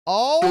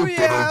Oh,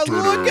 yeah,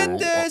 look at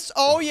this.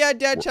 Oh, yeah,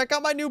 Dad, check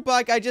out my new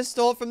bike. I just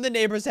stole it from the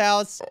neighbor's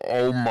house.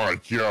 Oh, my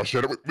gosh.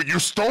 You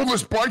stole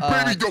this bike,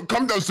 baby? Don't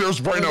come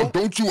downstairs right now.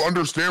 Don't you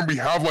understand? We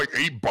have like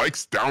 8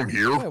 bikes down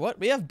here. Wait, what?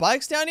 We have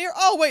bikes down here?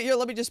 Oh, wait, here,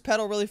 let me just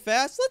pedal really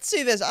fast. Let's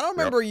see this. I don't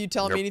remember you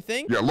telling me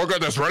anything. Yeah, look at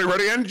this.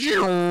 Ready, and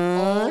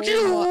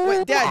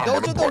wait, Dad,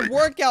 those are the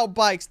workout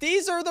bikes.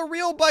 These are the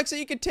real bikes that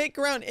you can take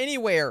around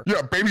anywhere.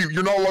 Yeah, baby,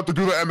 you're not allowed to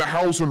do that in the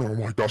house. And oh,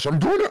 my gosh, I'm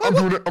doing it. I'm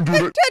doing it.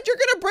 Dad, you're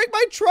going to break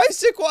my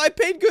tricycle. I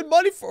paid good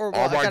money for.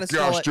 Well, oh my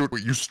gosh, dude!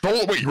 Wait, you stole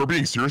it? Wait, you were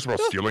being serious about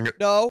stealing it?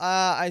 No,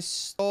 I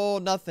stole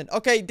nothing.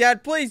 Okay,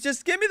 Dad, please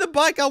just give me the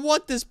bike. I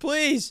want this,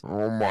 please.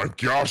 Oh my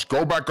gosh,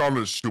 go back on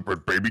this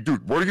stupid baby,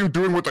 dude. What are you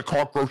doing with the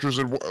cockroaches?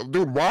 And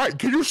dude, why?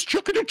 Can you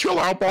chill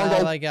out, Bongo?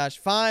 Oh my gosh,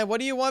 fine. What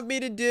do you want me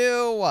to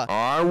do?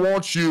 I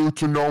want you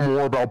to know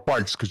more about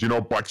bikes, because you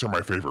know bikes are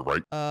my favorite,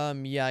 right?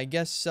 Yeah, I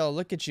guess so.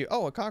 Look at you.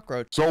 Oh, a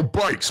cockroach. So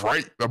bikes,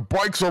 right? The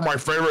bikes are my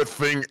favorite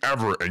thing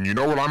ever, and you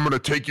know what I'm gonna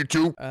take you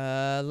to?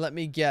 Let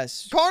me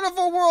guess.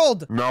 Carnival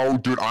World. No,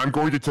 dude, I'm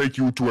going to take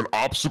you to an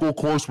obstacle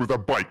course with a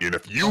bike, and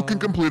if you can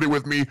complete it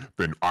with me,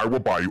 then I will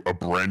buy you a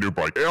brand new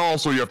bike. And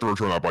also, you have to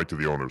return that bike to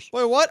the owners.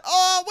 Wait, what?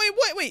 Oh,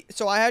 wait.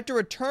 So I had to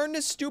return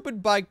this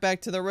stupid bike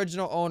back to the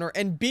original owner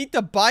and beat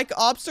the bike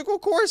obstacle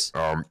course?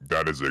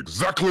 That is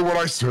exactly what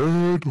I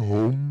said.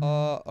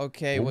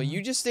 Okay. Well,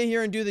 you just stay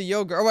here and do the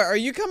yoga. Oh, wait, are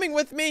you coming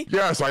with me?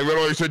 Yes, I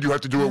literally said you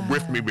have to do it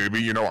with me, baby.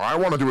 You know, I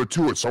want to do it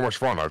too. It's so much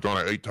fun. I've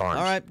done it 8 times.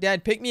 All right,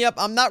 Dad, pick me up.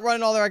 I'm not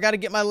running all there. I got to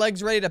get my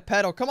legs ready to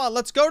pedal. Come on,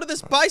 let's go to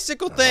this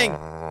bicycle thing.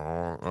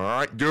 All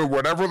right, dude,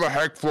 whatever the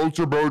heck floats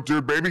your boat,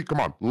 dude, baby. Come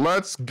on,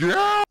 let's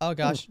go. Oh,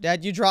 gosh.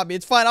 Dad, you dropped me.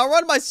 It's fine. I'll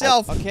run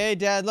myself. Okay,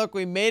 Dad, look,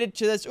 we made it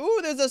to this. Ooh,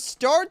 there's a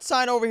start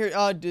sign over here.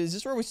 Is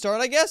this where we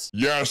start, I guess?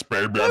 Yes,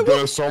 baby. I've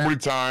done it so many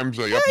times.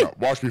 Yep, no,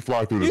 watch me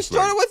fly through this thing.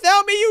 You started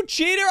without me, you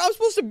cheater. I'm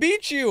supposed to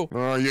beat you.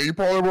 Yeah, you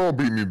probably will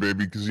beat me,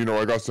 baby, because, you know,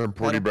 I got some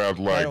pretty bad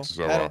legs.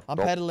 I'm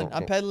pedaling.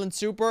 I'm pedaling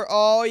super.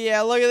 Oh,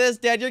 yeah, look at this,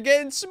 Dad. You're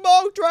getting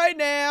smoked right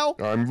now.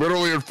 I'm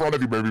literally in front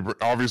of you, baby, but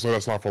obviously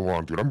that's not for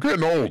long, dude. I'm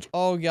getting old.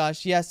 Oh,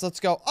 gosh. Yes, let's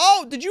go.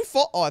 Oh, did you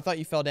fall? Oh, I thought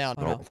you fell down.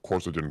 No, of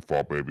course I didn't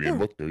fall, baby. And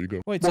look, there you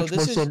go. Wait, so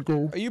this is...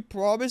 Are you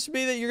promised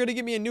me that you're going to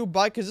give me a new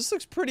bike? Because this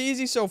looks pretty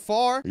easy so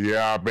far.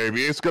 Yeah,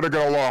 baby. It's going to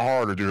get a lot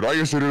harder, dude. I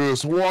used to do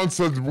this once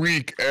a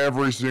week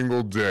every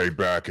single day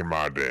back in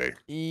my day.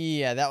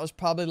 Yeah, that was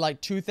probably like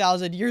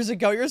 2,000 years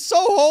ago. You're so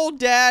old,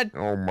 Dad.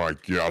 Oh, my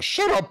gosh.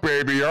 Shut up,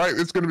 baby. All right?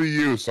 It's going to be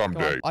you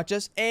someday. Watch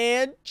this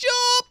and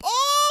jump.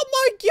 Oh,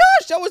 my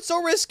gosh. That was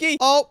so risky.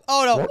 Oh,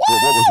 no. What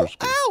was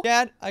risky? Ow.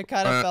 Dad, I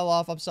kind of fell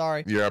off. I'm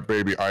sorry. Yeah,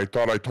 baby. I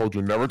thought I told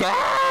you never to.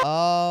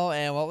 Oh,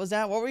 and what was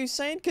that? What were you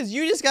saying? Because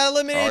you just got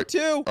eliminated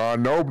too.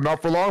 No,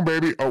 not for long,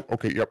 baby. Oh,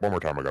 okay. Yep, one more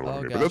time I got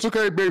eliminated. But that's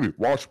okay, baby.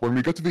 Watch. When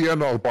we get to the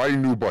end, I'll buy you a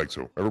new bike.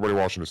 So everybody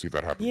watching to see if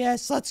that happens.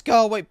 Yes, let's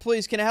go. Wait,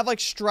 please. Can I have like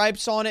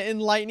stripes on it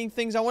and lightning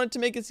things? I want it to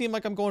make it seem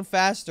like I'm going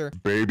faster.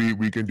 Baby,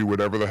 we can do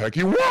whatever the heck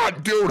you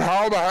want. Dude,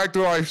 how the heck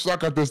did I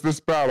suck at this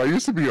bad? I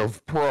used to be a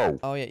pro.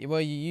 Oh, yeah.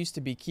 Well, you used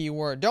to be,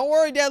 keyword. Don't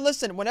worry, Dad.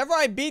 Listen, whenever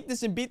I beat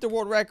this and beat the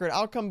world record,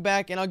 I'll come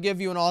back and I'll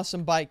give you an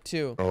awesome bike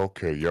too.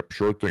 Okay, yep,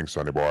 sure thing,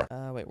 sonny boy.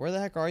 Wait, where the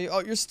heck are you? Oh,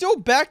 you're still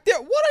back there?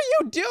 What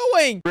are you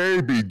doing?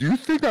 Baby, do you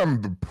think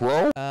I'm the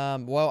pro?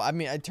 Well, I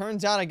mean, it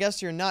turns out I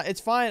guess you're not. It's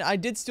fine. I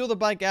did steal the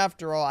bike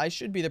after all. I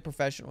should be the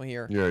professional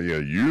here. Yeah,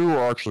 you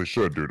actually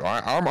should, dude.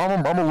 I'm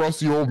a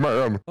rusty old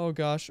man. Oh,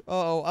 gosh.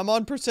 Uh-oh, I'm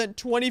on percent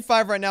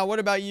 25 right now. What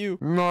about you?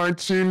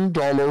 $19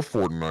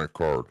 Fortnite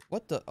card.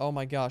 What the? Oh,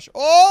 my gosh.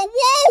 Oh,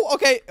 whoa!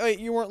 Okay, wait,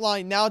 you weren't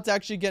lying. Now it's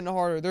actually getting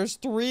harder. There's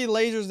 3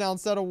 lasers now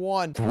instead of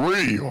 1.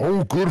 3?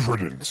 Oh, good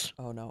riddance.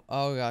 Oh, no.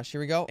 Oh, gosh.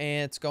 Here we go.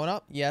 And it's going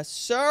up. Yes,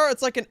 sir.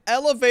 It's like an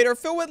elevator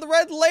filled with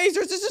red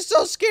lasers. This is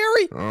so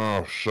scary.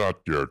 Oh, shut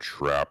your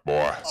trap,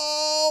 boy.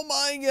 Oh,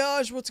 my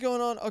gosh. What's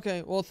going on?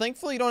 Okay. Well,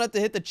 thankfully, you don't have to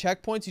hit the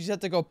checkpoints. You just have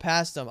to go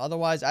past them.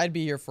 Otherwise, I'd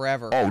be here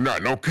forever. Oh,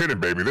 no kidding,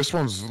 baby. This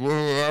one's...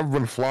 I've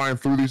been flying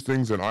through these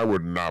things, and I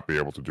would not be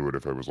able to do it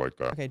if it was like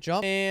that. Okay,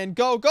 jump. And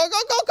go, go, go,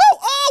 go, go.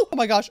 Oh! Oh,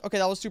 my gosh. Okay,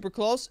 that was super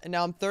close. And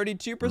now I'm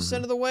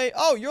 32% of the way.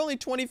 Oh, you're only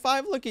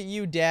 25. Look at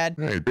you, Dad.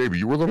 Hey, baby,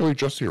 you were literally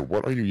just here.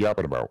 What are you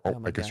yapping about?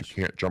 Oh, I guess you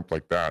can't jump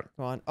like that.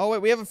 Come on. Oh,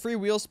 wait, we have a free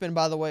wheel spin,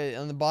 by the way,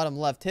 on the bottom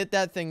left. Hit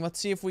that thing. Let's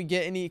see if we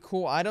get any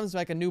cool items,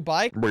 like a new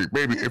bike. Wait,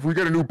 baby, if we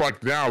get a new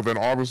bike now, then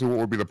obviously what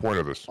would be the point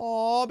of this?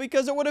 Oh,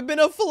 because it would have been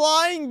a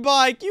flying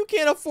bike. You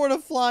can't afford a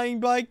flying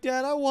bike,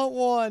 Dad. I want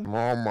one.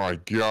 Oh, my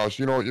gosh.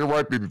 You know, you're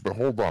right, baby, but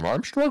hold on.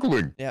 I'm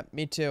struggling. Yeah,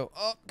 me too.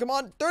 Oh, come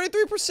on.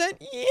 33%.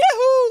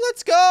 Yahoo!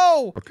 Let's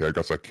go. Okay, I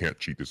guess I can't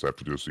cheat this. I have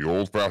to do this the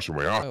old-fashioned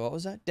way, huh? Wait, what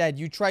was that? Dad,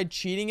 you tried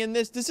cheating in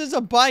this? This is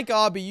a bike,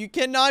 Obby. You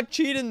cannot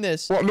cheat in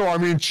this. Well, no, I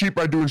mean cheat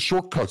by doing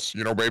shortcuts.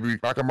 You know, baby,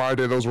 back in my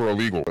day, those were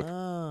illegal.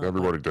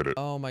 Everybody did it.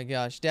 Oh my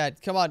gosh,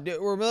 Dad, come on.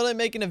 Dude, we're literally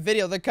making a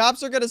video. The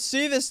cops are gonna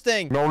see this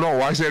thing.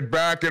 No, I said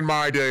back in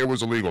my day it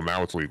was illegal.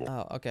 Now it's legal.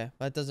 Oh, okay.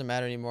 That doesn't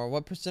matter anymore.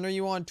 What percent are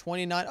you on?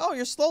 29. Oh,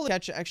 you're slowly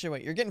catching. Actually,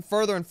 wait. You're getting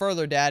further and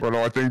further, Dad. Well,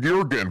 no, I think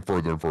you're getting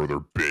further and further,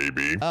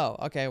 baby. Oh,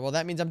 okay. Well,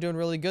 that means I'm doing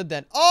really good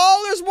then.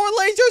 Oh, there's more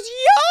lasers.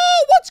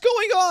 Yo, what's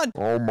going on?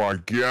 Oh my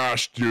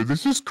gosh, dude,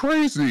 this is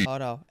crazy. Oh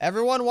no.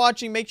 Everyone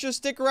watching, make sure to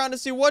stick around to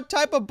see what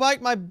type of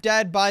bike my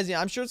dad buys me.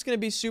 I'm sure it's gonna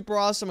be super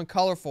awesome and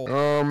colorful.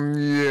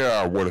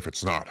 Yeah. What if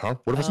it's not, huh?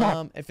 What if it's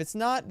not? If it's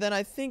not, then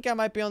I think I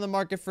might be on the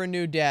market for a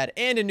new dad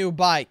and a new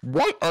bike.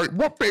 What?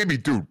 What, baby,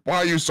 dude? Why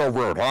are you so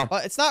rude, huh?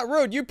 It's not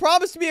rude. You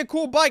promised to be a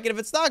cool bike, and if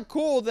it's not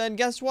cool, then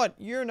guess what?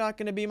 You're not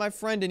gonna be my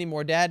friend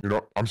anymore, Dad. You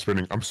know, I'm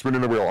spinning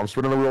the wheel. I'm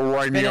spinning the wheel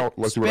right now.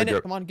 Let's see what I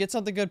get. Come on, get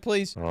something good,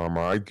 please. Oh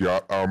my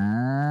god.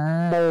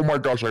 Oh my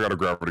gosh, I got a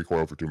gravity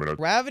coil for 2 minutes.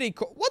 Gravity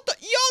coil? What the?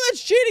 Yo,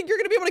 that's cheating. You're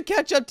gonna be able to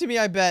catch up to me,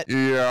 I bet.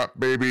 Yeah,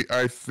 baby.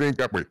 I think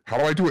that. Wait, how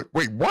do I do it?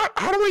 Wait, what?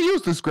 How do I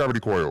use this gravity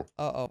coil?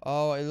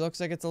 Oh, it looks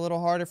like it's a little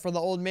harder for the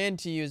old man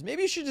to use.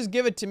 Maybe you should just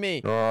give it to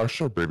me.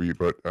 Sure, baby,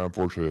 but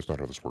unfortunately, that's not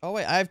how this works. Oh,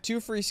 wait, I have 2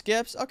 free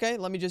skips. Okay,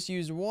 let me just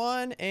use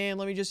 1, and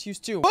let me just use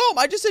 2. Boom,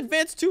 I just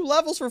advanced 2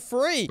 levels for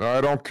free.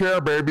 I don't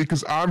care, baby,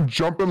 because I'm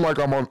jumping like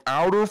I'm on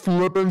outer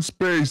flipping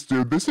space,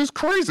 dude. This is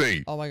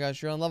crazy. Oh my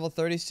gosh, you're on level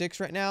 36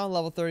 right now,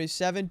 level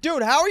 37.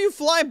 Dude, how are you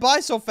flying by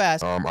so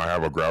fast? I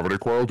have a gravity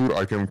coil, dude.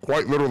 I can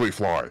quite literally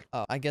fly.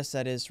 Oh, I guess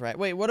that is right.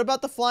 Wait, what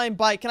about the flying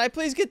bike? Can I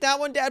please get that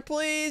one, Dad,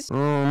 please?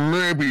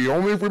 Maybe.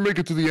 Only if we make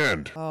it to the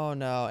end. Oh,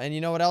 no. And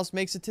you know what else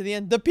makes it to the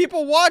end? The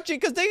people watching,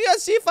 because they gotta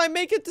see if I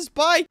make it this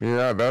bike.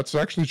 Yeah, that's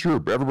actually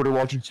true. Everybody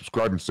watching,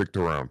 subscribe and stick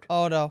around.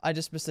 Oh, no. I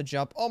just missed a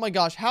jump. Oh, my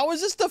gosh. How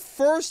is this the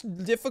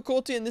first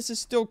difficulty and this is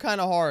still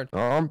kind of hard?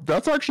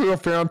 That's actually a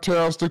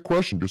fantastic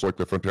question, just like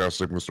the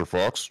fantastic Mr.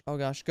 Fox. Oh,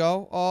 gosh.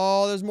 Go.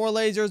 Oh, there's more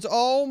lasers.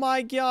 Oh,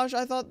 my gosh.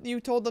 I thought you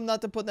told them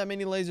not to put that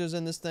many lasers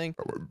in this thing.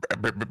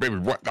 Baby,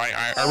 what?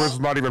 I was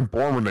not even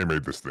born when they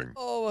made this thing.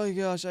 Oh, my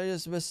gosh. I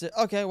just missed it.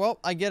 Okay, well,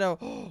 I get a...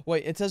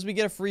 Wait, it says we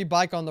get a free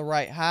bike on the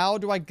right. How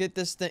do I get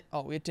this thing?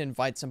 Oh, we have to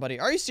invite somebody.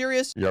 Are you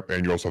serious? Yep,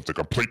 and you also have to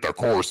complete the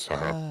course.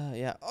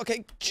 Yeah.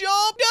 Okay,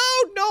 jump!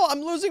 No,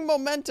 I'm losing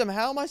momentum.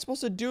 How am I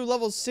supposed to do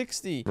level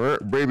 60?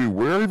 Baby,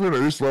 we're even at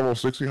this level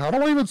 60. How do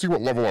I even see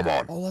what level I'm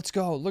on? Oh, let's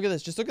go. Look at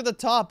this. Just look at the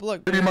top.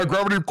 Look. Baby, my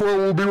gravity coil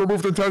will be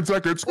removed in 10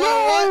 seconds. No!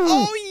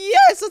 Oh,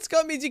 yes! Let's go.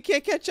 It means you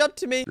can't catch up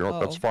to me. You know,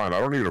 that's fine. I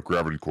don't need a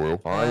gravity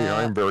coil. I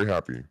am very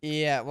happy.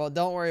 Yeah, well,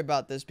 don't worry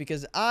about this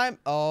because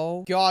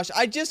oh, gosh.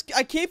 I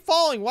keep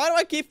falling. Why do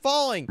I keep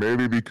falling?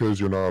 Maybe because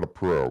you're not a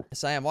pro.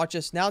 Yes, I am. Watch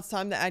this. Now it's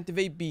time to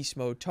activate beast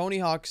mode. Tony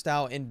Hawk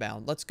style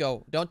inbound. Let's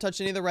go. Don't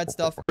touch any of the red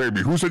stuff.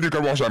 Baby, who said you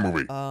could watch that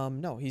movie?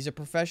 No. He's a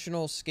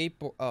professional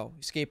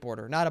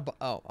skateboarder. Not a...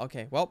 Oh,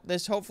 okay. Well,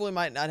 this hopefully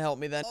might not help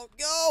me then. Oh,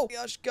 go!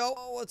 Gosh, go.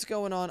 Oh, what's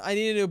going on? I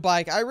need a new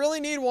bike. I really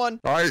need one.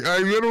 I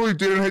literally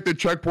didn't hit the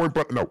checkpoint,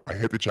 but no, I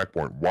hit the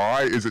checkpoint.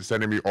 Why is it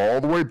sending me all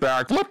the way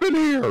back? Flip in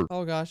here.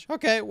 Oh, gosh.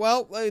 Okay,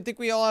 well, I think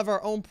we all have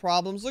our own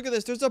problems. Look at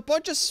this. There's a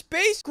bunch of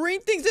space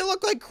green things. They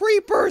look like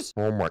creepers.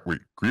 Oh, my... Wait,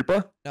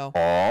 creeper? No.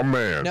 Oh,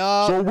 man.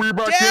 No. So we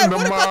back Dad, in the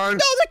what about... mine.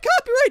 No, the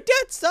copyright.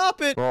 Dad,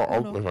 stop it. Oh,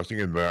 no. I was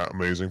thinking that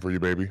amazing for you,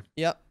 baby.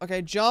 Yep.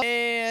 Okay, jump.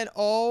 And,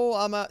 oh,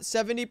 I'm at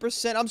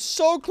 70%. I'm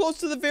so close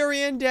to the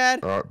very end,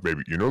 Dad.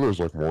 Baby, you know there's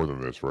like more than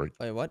this, right?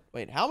 Wait, what?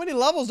 Wait, how many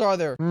levels are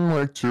there?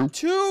 Like 2.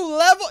 2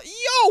 level.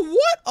 Yo,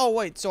 what? Oh,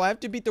 wait. So I have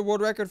to beat the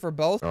world record for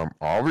both?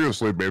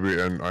 Obviously, baby,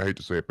 and I hate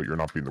to say it, but you're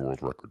not beating the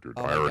world record, dude.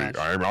 Oh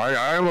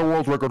I am the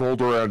world record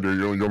holder, and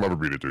you'll never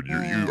beat it, dude.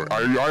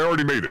 I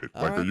already made it.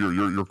 Like, right.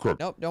 You're cooked.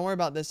 Nope, don't worry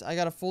about this. I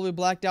got a fully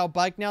blacked out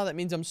bike now. That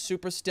means I'm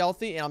super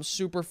stealthy and I'm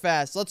super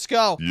fast. Let's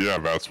go. Yeah,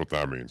 that's what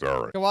that means.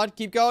 All right. Come on,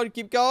 keep going,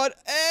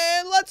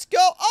 and let's go.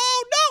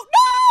 Oh, no!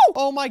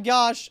 Oh my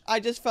gosh, I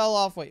just fell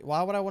off. Wait,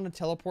 why would I want a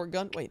teleport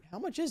gun? Wait, how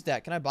much is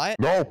that? Can I buy it?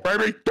 No,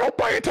 baby, don't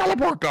buy a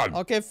teleport gun.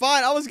 Okay,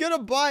 fine. I was gonna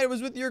buy it. It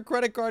was with your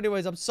credit card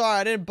anyways. I'm sorry,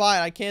 I didn't buy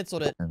it. I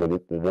canceled it. What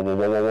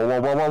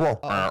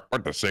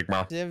the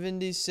Sigma?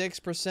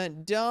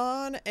 76%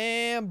 done,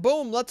 and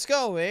boom, let's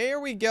go. Here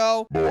we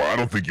go. Boy, I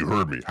don't think you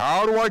heard me.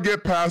 How do I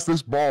get past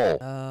this ball?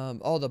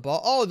 Oh, the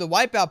ball. Oh, the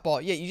wipeout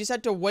ball. Yeah, you just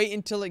have to wait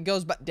until it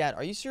goes back. Dad,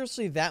 are you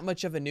seriously that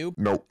much of a noob?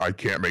 No, I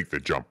can't make the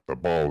jump. The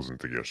ball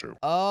isn't the issue.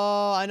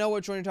 Oh, I know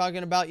which one you're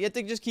talking about. You have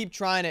to just keep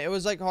trying it. It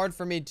was like hard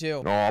for me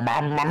too. Oh,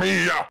 mamma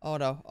mia. Oh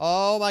no.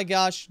 Oh my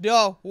gosh.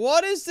 No.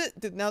 What is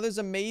it? Now there's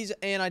a maze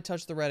and I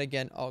touched the red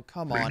again. Oh,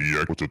 come on. I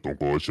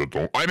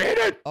made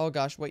it. Oh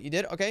gosh. Wait, you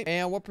did? Okay.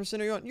 And what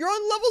percent are you on? You're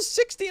on level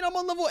 60 and I'm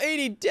on level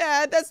 80.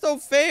 Dad, that's no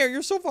fair.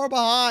 You're so far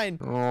behind.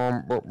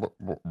 Oh,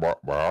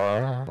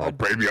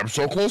 baby, I'm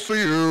so close to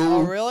you.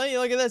 Oh, really?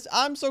 Look at this.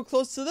 I'm so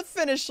close to the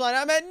finish line.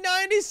 I'm at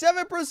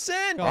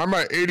 97%. I'm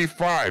at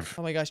 85.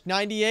 Oh my gosh.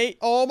 98.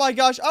 Oh my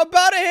gosh. I'm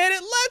about to hit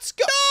it. Let's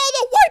go.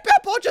 The wipeout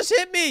white ball just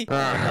hit me.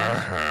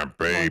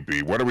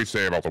 Baby, what do we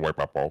say about the white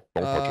ball?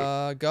 Don't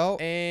touch it. Go.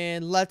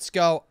 And let's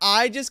go.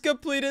 I just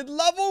completed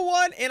level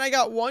 1 and I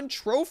got 1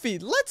 trophy.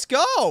 Let's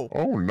go.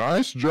 Oh,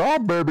 nice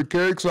job, baby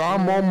cakes.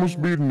 I'm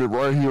almost beating it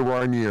right here,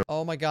 right now.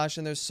 Oh my gosh,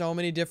 and there's so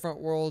many different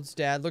worlds,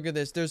 Dad. Look at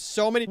this. There's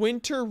so many.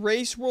 Winter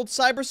Race World,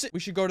 Cyber City. We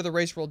should go to the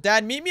race world.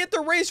 Dad, meet me at the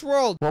race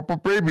world. But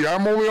baby,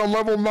 I'm only on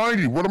level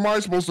 90. What am I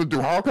supposed to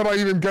do? How can I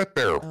even get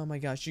there? Oh my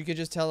gosh, you could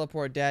just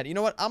teleport, Dad. You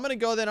know what? I'm gonna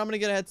go then. I'm gonna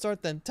get a head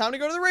start then. Time to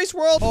go to the race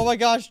world. Oh my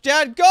gosh,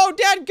 Dad, go,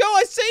 Dad, go.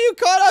 I say you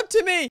caught up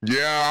to me.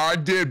 Yeah, I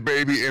did,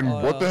 baby. And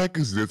what the heck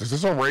is this? Is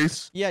this a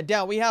race? Yeah,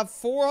 Dad, we have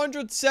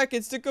 400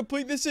 seconds to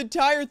complete this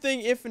entire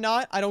thing. If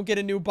not, I don't get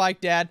a new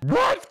bike, Dad.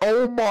 What?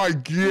 Oh my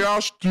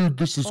gosh, dude,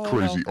 this is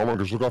crazy. Oh my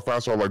gosh, look how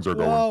fast our legs are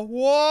going.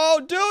 Whoa,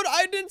 dude,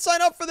 I didn't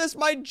sign up for this.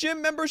 My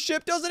gym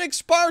membership doesn't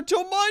expire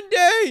till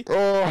Monday.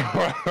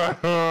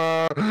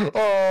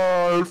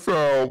 I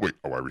fell. Wait,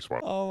 I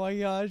respawned. Oh my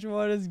gosh,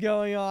 what is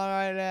going on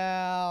right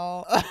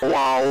now?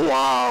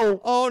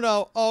 Wow. Oh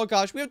no. Oh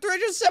gosh, we have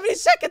 370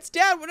 seconds,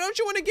 Dad. Don't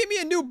you want to give me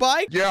a new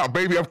bike? Yeah,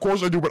 baby, of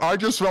course I do, but I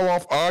just fell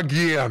off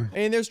again.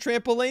 And there's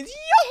trampolines.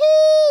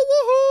 Yahoo!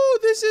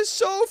 Woohoo! This is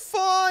so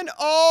fun.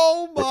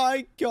 Oh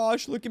my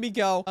gosh, look at me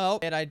go. Oh,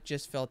 and I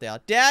just fell down.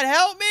 Dad,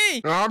 help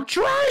me! I'm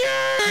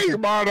trying,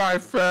 but I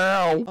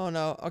fell. Oh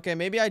no. Okay,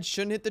 maybe I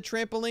shouldn't hit the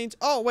trampolines.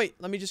 Oh, wait.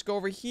 Let me just go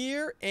over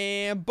here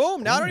and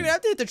boom. Now I don't even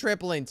have to hit the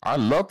trampolines. I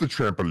love the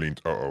trampolines.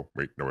 Uh-oh.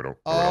 Wait, no, I don't.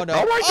 Oh, no. Oh,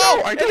 I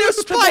do. I and do there's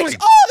the spikes. trampolines.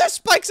 Oh, there's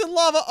spikes in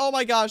lava. Oh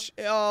my gosh.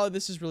 Oh,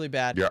 this is really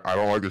bad. Yeah, I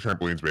don't like the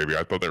trampolines, baby.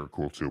 I thought they were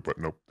cool too, but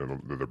nope.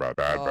 They're bad.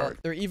 Bad.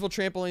 They're evil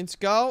trampolines.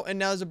 Go. And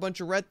now there's a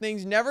bunch of red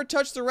things. Never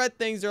touch the red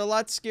things. They're a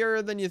lot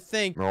scarier than you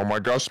think. Oh my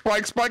gosh.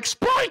 Spike, spike,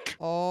 spike.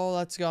 Oh,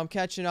 let's go. I'm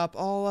catching up.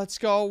 Oh, let's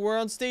go. We're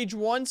on stage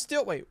 1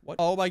 still. Wait, what?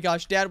 Oh my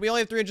gosh, Dad. We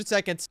only have 300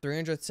 seconds.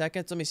 300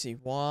 seconds? Let me see.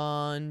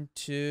 1,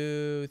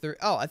 2, 3.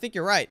 Oh, I think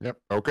you're right. Yep.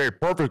 Okay,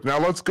 perfect. Now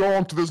let's go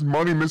on to this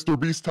money Mr.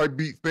 Beast type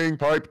beat thing.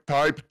 Type.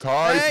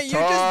 Hey, you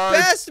just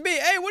best me.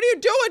 Hey, what are you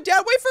doing,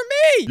 Dad? Wait for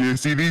me. You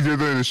see, these are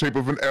in the shape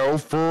of an L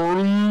for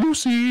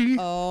Lucy.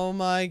 Oh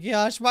my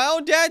gosh, my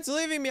own dad's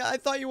leaving me. I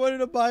thought you wanted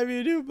to buy me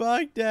a new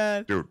bike,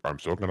 Dad. Dude, I'm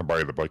still gonna buy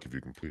you the bike if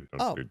you complete it.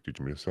 Oh. Did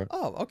you mean a sec?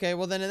 Oh, okay.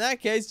 Well, then in that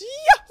case,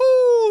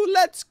 yahoo!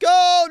 Let's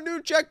go.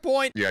 New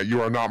checkpoint. Yeah,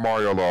 you are not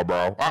Mario though,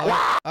 bro. All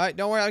right,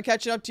 don't worry. I'm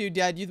catching up to you,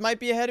 Dad. You might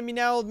be ahead of me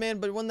now, old man,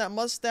 but when that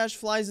mustache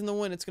flies in the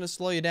wind, it's going to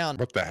slow you down.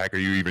 What the heck are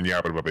you even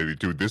yapping about, baby?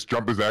 Dude, this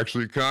jump is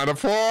actually kind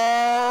of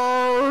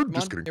hard.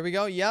 Just kidding. Here we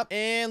go. Yep.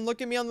 And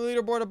look at me on the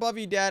leaderboard above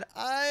you, Dad.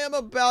 I am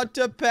about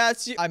to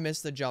pass you. I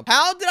missed the jump.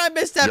 How did I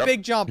miss that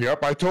big jump?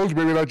 Yep, I told you,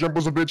 baby, that jump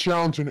was a bit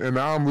challenging, and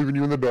now I'm leaving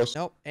you in the dust.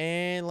 Nope.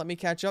 And let me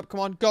catch up. Come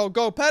on. Go.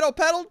 Pedal.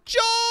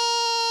 Jump!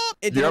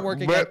 It didn't work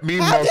again. Let me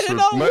How did it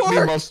not Let work?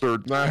 me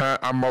mustard.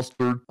 I'm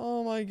mustard.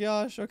 Oh my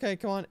gosh. Okay,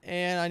 come on.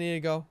 And I need to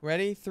go.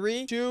 Ready?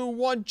 3, 2,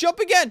 1. Jump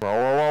again. Whoa,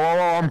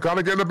 I'm kind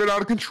of getting a bit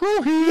out of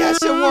control here.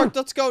 Yes, it worked.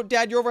 Let's go.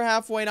 Dad, you're over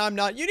halfway and I'm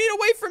not. You need to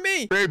wait for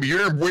me. Baby, you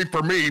didn't wait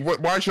for me.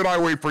 Why should I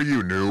wait for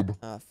you,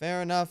 noob?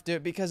 Fair enough,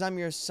 dude. Because I'm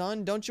your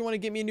son. Don't you want to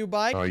get me a new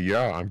bike?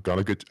 Yeah, I'm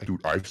gonna get...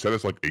 Dude, I've said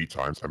this like 8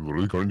 times. I'm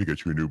literally going to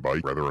get you a new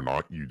bike, whether or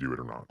not you do it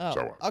or not.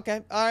 Oh,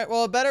 okay. All right.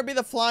 Well, it better be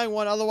the flying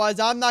one. Otherwise,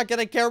 I'm not going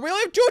to care. We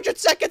only have 200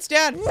 seconds,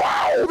 Dad.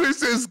 Wow,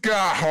 this is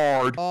got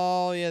hard.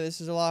 Oh, yeah.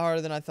 This is a lot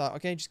harder than I thought.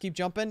 Okay, just keep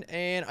jumping.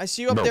 And I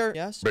see you up there.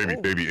 Yes.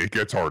 Baby, it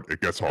gets hard.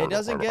 It gets hard. It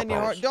doesn't get any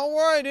hard. Don't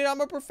worry, dude.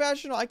 I'm a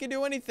professional. I can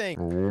do anything.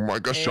 Oh, my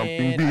gosh.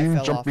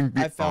 And Jumping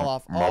beam. I fell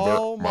off.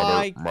 Oh,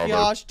 my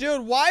gosh.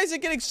 Dude, why is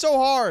it getting so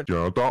hard?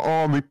 You're the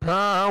only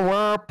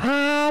power.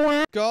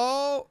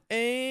 Go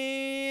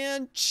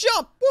and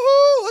jump.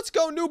 Woohoo! Let's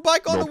go. New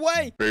bike on the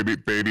way.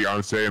 Baby,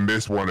 I'm saying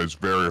this one is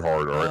very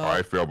hard. All right,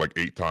 I failed like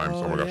 8 times.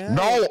 Oh my gosh. Yeah?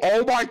 No!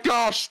 Oh my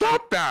gosh!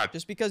 Stop that!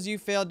 Just because you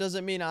failed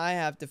doesn't mean I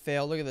have to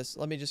fail. Look at this.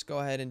 Let me just go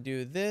ahead and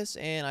do this,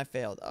 and I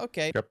failed.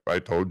 Okay. Yep, I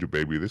told you,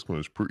 baby. This one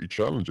is pretty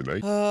challenging, eh?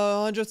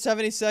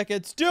 170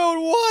 seconds. Dude,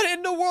 what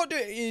in the world?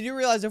 Dude, you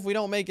realize if we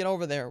don't make it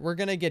over there, we're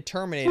gonna get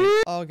terminated.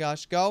 Oh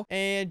gosh, go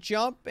and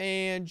jump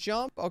and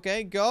jump.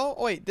 Okay, go.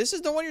 Oh wait, this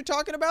is the one you're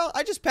talking about?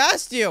 I just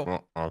passed you.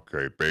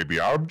 Okay,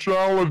 baby, I'm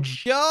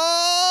challenged. Go!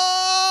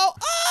 Oh,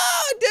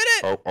 I did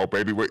it! Oh,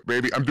 baby, wait,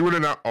 baby, I'm doing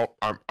it now. Oh,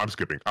 I'm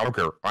skipping. I don't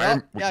care. You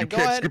go can't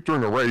ahead. skip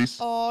during a race.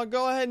 Oh,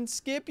 go ahead and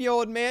skip, you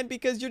old man,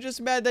 because you're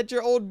just mad that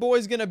your old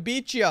boy's gonna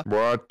beat you.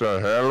 What the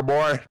hell,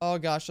 boy? Oh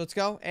gosh, let's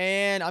go.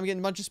 And I'm getting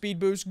a bunch of speed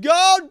boosts.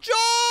 Go,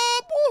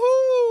 jump!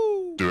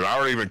 Woohoo! Dude, I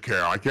don't even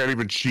care. I can't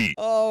even cheat.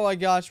 Oh my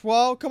gosh.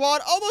 Well, come on.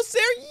 Almost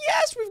there.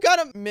 Yes, we've got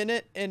a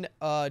minute. And,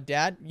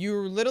 Dad,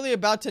 you're literally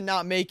about to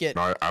not make it.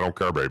 I don't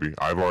care, baby.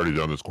 I've already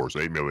done this course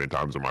 8 million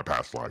times in my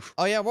past life.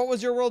 Oh, yeah. What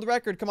was your world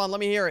record? Come on, let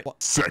me hear it.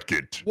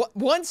 Second. What?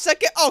 1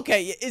 second?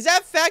 Okay. Is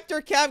that fact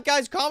or cap?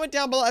 Guys, comment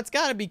down below. That's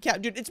gotta be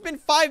cap. Dude, it's been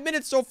 5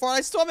 minutes so far.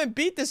 I still haven't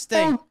beat this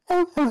thing.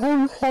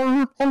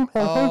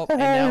 Oh, and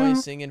now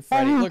he's singing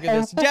Freddy. Look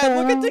at this. Dad,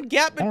 look at the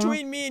gap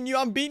between me and you.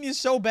 I'm beating you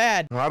so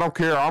bad. I don't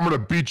care. I'm gonna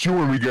beat you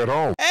when we get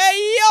home.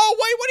 Hey, yo,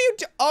 wait, what are you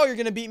doing? Oh, you're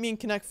gonna beat me in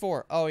Connect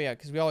 4. Oh, yeah,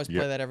 because we always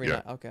play that every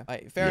night. Okay, all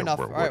right, fair enough.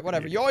 All right,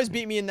 whatever. You always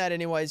beat me in that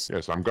anyways.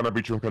 Yes, I'm gonna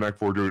beat you in Connect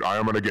 4, dude. I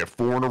am gonna get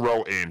 4 in a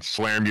row and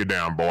slam you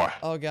down, boy.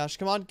 Oh, gosh,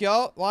 come on,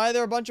 go. Why are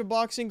there a bunch of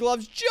boxing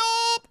gloves?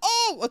 Jump!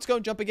 Oh, let's go,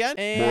 jump again.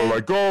 And... more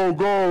like go,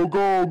 go,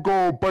 go,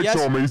 go. Bike's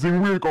so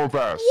amazing, we're going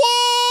fast.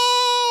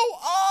 Whoa!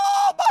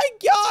 Oh, my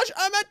gosh,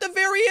 I'm at the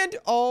very end.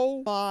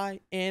 Oh, my,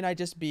 and I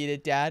just beat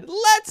it, Dad.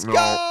 Let's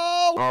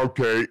go!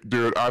 Okay,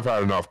 dude, I've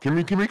had enough. Can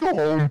we go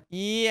home?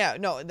 Yeah,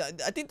 no,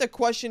 I think the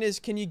question is,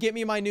 can you get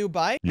me my new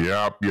bike?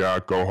 Yeah,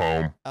 go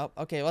home. Oh,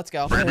 okay, let's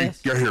go. Baby,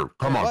 get here.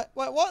 Come on.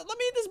 What? Let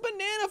me eat this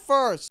banana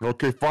first.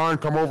 Okay, fine.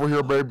 Come over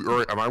here, baby. All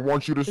right, and I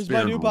want you to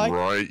stand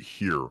right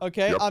here.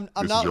 Okay, yep,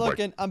 I'm not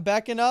looking. I'm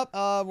backing up.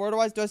 Where do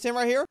I stand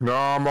right here? No,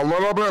 I'm a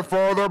little bit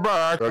farther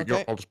back.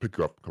 Okay. I'll just pick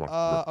you up. Come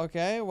on.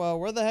 Okay. Well,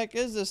 where the heck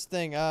is this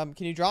thing? Can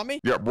you drop me?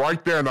 Yeah,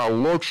 right there. Now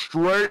look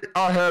straight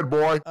ahead,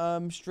 boy.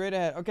 Straight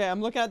ahead. Okay,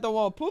 I'm looking at the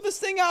wall. Pull this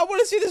thing out. I want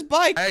to see this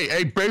bike.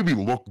 Hey, baby,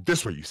 look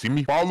this way. You see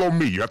me? Follow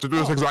me. You have to do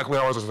this exactly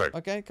how I was saying.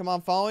 Okay, come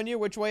on, following you.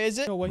 Which way is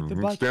it? Oh, wait, the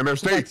bike. Stand there.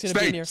 Stay.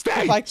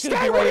 The bike's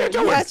gonna be right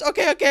here. Yes.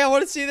 Okay. I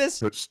want to see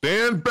this.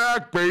 Stand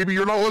back, baby.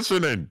 You're not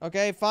listening.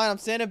 Okay, fine. I'm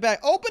standing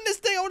back. Open this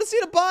thing. I want to see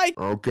the bike.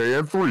 Okay,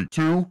 and 3,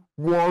 2,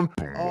 1.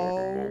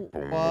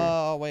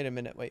 Oh, wait a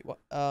minute. Wait, what?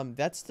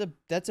 That's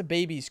a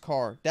baby's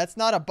car. That's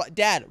not a bike.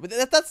 Dad,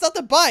 that's not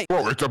the bike.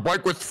 Bro, it's a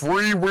bike with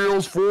 3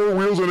 wheels, 4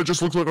 wheels, and it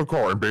just looks like a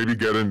car. And baby,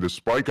 get in. This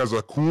bike has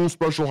a cool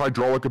special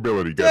hydraulic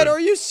ability. Dad, are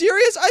you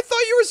serious? I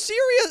thought you were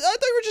serious. I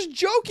thought you were just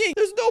joking.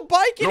 There's no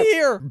bike in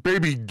here.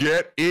 Baby,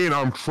 get in.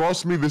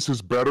 Trust me, this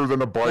is better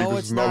than a bike. No,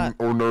 this is not an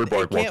ordinary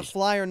bike. It can't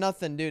fly or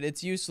nothing, dude.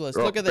 It's useless.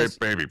 Look at this.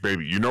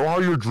 Baby, you know how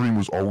your dream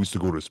was always to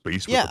go to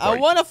space with a bike? I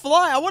want to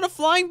fly. I want a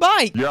flying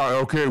bike. Yeah,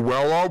 okay,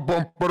 well, I'll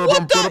bump. What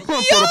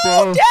the?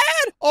 Yo,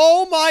 Dad!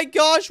 Oh my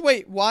gosh,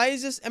 wait, why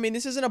is this? I mean,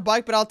 this isn't a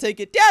bike, but I'll take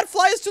it. Dad,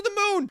 fly us to the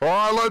moon. All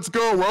right, let's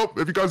go. Well,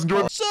 if you guys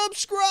enjoyed,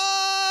 subscribe.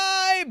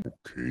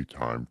 Okay,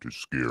 time to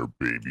scare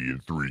baby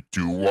in 3,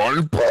 2,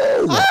 1.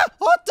 Boom!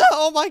 What the?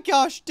 Oh my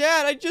gosh,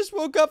 Dad, I just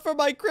woke up from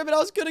my crib and I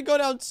was gonna go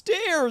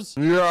downstairs.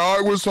 Yeah,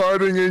 I was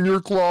hiding in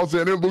your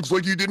closet and it looks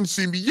like you didn't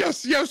see me.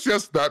 Yes.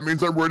 That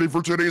means I'm ready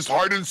for today's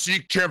hide and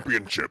seek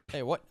championship.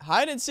 Hey, what?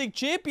 Hide and seek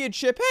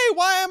championship? Hey,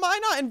 why am I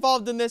not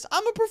involved in this?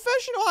 I'm a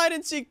professional hide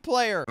and seek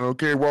player.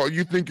 Okay, well,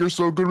 you think you're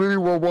so good, baby?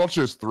 Well, watch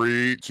this.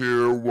 3,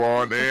 2,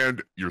 1,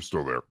 and you're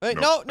still there. Wait,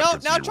 no,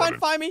 now try and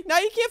find me. Now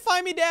you can't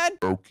find me, Dad.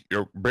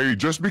 Okay, baby,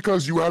 just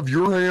because you have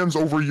your hands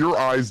over your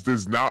eyes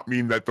does not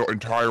mean that the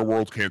entire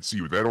world can't see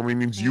you. That only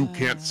means you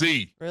can't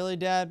see. Really,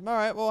 Dad? All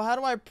right, well, how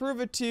do I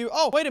prove it to you?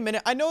 Oh, wait a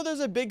minute. I know there's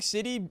a big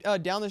city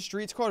down the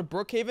street. It's called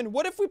Brookhaven.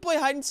 What if we play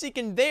hide and seek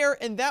in there,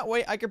 and that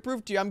way I can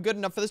prove to you I'm good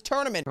enough for this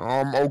tournament?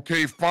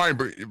 Okay, fine,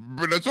 but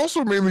it's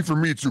also mainly for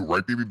me too,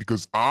 right, baby?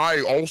 Because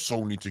I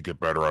also need to get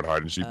better at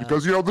hide and seek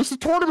because, you know, this is a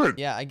tournament.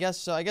 Yeah, I guess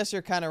so. I guess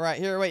you're kind of right.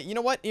 Here, wait, you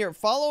know what? Here,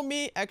 follow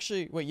me.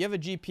 Actually, wait, you have a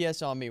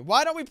GPS on me.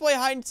 Why don't we play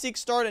hide and seek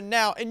starting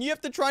now, and you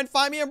have to try and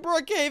find me in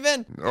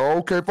Brookhaven?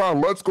 Okay,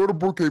 fine. Let's go to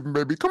Brookhaven,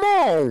 baby. Come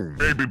on.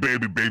 Baby.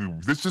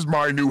 This is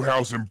my new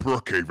house in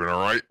Brookhaven, all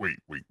right? Wait.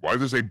 Why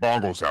does it say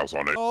Bongo's house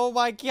on it? Oh,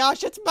 my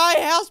gosh. It's my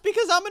house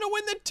because I'm going to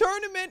win the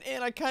tournament,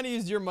 and I kind of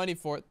used your money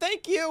for it.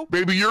 Thank you.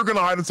 Baby, you're going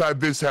to hide inside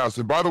this house.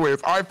 And by the way,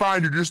 if I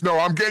find you, just know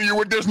I'm getting you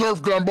with this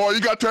Nerf gun, boy.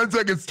 You got 10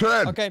 seconds.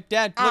 10. Okay,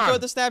 Dad, look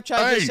at the Snapchat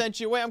I just sent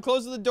you. Wait, I'm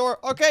closing the door.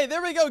 Okay,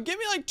 there we go. Give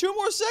me like 2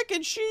 more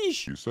seconds.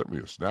 Sheesh. You sent me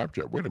a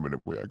Snapchat. Wait a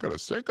minute. Wait, I gotta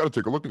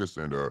take a look at this.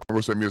 And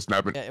someone sent me a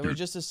snap. Yeah, it was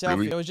just a selfie.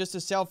 Really? It was just a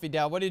selfie,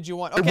 Dad. What did you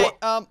want? Okay, it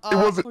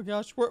wasn't. Oh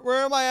gosh,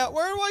 where am I at?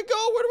 Where do I go?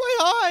 Where do I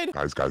hide?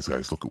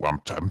 Guys, look,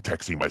 I'm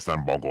texting my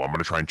son Bongo. I'm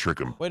gonna try and trick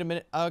him. Wait a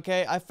minute.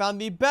 Okay, I found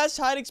the best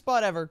hiding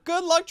spot ever.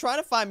 Good luck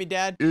trying to find me,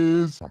 Dad.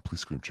 Please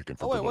scream chicken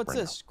for good luck. Oh wait, what's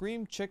this?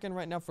 Scream chicken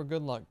right now for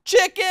good luck.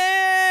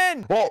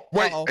 Chicken! Oh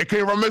wait, it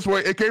came from this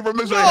way.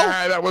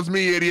 That was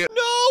me, idiot.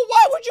 No,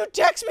 why would you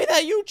text me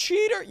that, you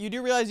cheater? You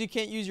do realize you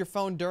can't use your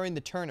phone during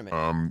the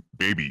tournament.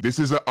 Baby, this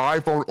is an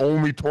iPhone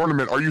only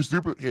tournament. Are you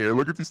stupid? Here,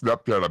 look at the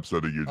Snapchat I'm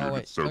sending you, dude. Oh,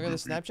 wait, it's so look at the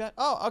Snapchat?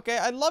 Oh, okay,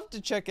 I'd love to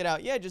check it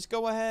out. Yeah, just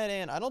go ahead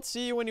and I don't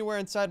see you anywhere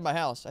inside my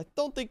house. I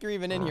don't think you're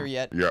even in here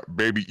yet. Yeah,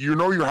 baby, you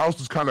know your house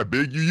is kind of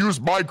big. You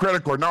used my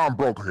credit card. Now I'm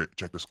broke. Here,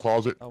 check this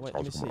closet. Oh, wait,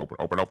 let me see.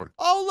 Open.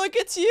 Oh, look,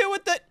 it's you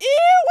with the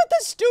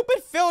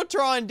stupid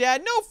filter on,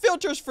 Dad. No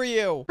filters for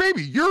you.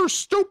 Baby, you're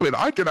stupid.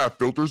 I can have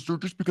filters,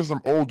 dude. Just because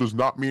I'm old does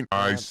not mean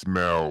I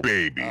smell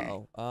baby.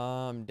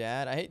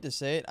 Dad, I hate to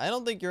say it. I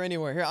don't think you're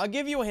anywhere. Here, I'll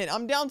give you a hint.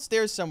 I'm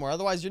downstairs somewhere.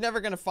 Otherwise, you're never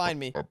going to find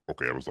me.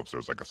 Okay, I was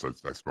upstairs. Like I said,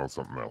 I smelled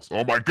something else.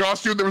 Oh my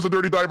gosh, dude, there was a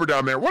dirty diaper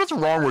down there. What is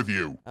wrong with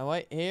you? Oh,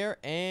 wait, here.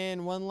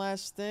 And one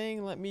last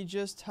thing. Let me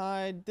just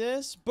hide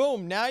this.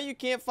 Boom. Now you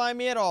can't find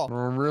me at all. Oh,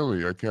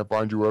 really? I can't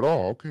find you at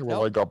all. Okay, well,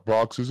 nope. I got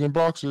boxes and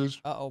boxes.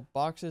 Uh-oh,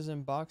 boxes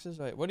and boxes.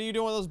 Wait, what are you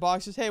doing with those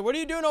boxes? Hey, what are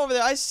you doing over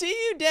there? I see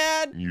you,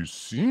 Dad. You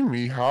see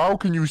me? How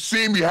can you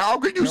see me? How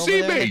can you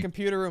see me? In the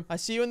computer room. I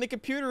see you in the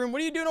computer room.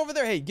 What are you doing over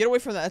there? Hey, get away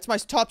from that. That's my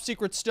top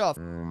secret stuff.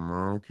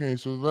 Okay,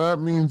 so that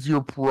means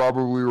you're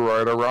probably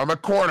right around the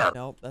corner.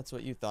 Nope, that's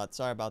what you thought.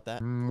 Sorry about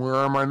that. Where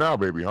am I now,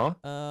 baby, huh?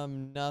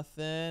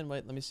 Nothing.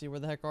 Wait, let me see. Where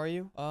the heck are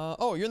you?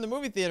 Oh, you're in the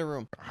movie theater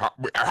room.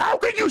 How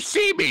can you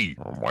see me?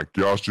 Oh my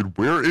gosh, dude,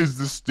 where is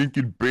this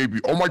stinking baby?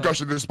 Oh my gosh,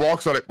 there's this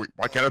box on it. Wait,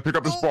 why can't I pick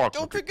up this box?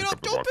 Don't pick it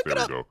up. Don't pick it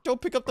up. Go.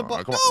 Don't pick up the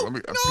box. Come No, on, let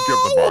me no, pick up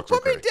the box.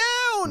 put Okay. me down.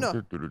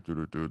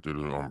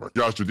 Oh my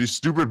gosh, dude, these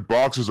stupid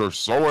boxes are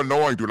so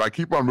annoying, dude. I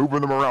keep on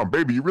moving them around.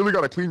 Baby, you really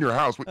gotta clean your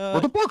house.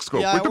 Where'd the box go?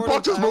 Yeah, Wait, the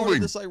box is I ordered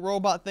moving. this like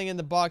robot thing in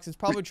the box. It's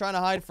probably trying to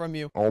hide from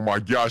you. Oh my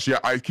gosh, yeah,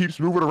 it keeps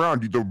moving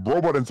around. The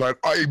robot inside.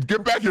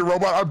 Get back here,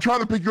 robot. I'm trying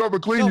to pick you up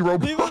and clean you,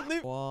 robot.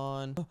 Leave.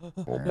 One.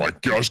 Oh my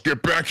gosh,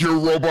 get back here,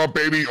 robot,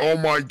 baby. Oh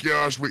my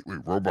gosh. Wait,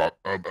 robot.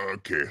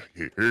 Okay.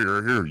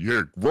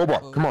 Here.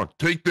 Robot, come on.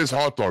 Take this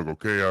hot dog,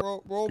 okay?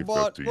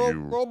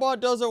 Robot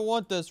doesn't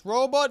want this.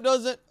 Robot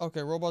doesn't.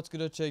 Okay, robot's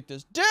gonna take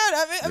this. Dad,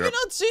 have you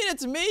not seen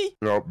it's me?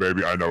 No,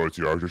 baby, I know it's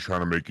you. I was just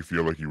trying to make you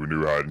feel like you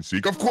knew hide and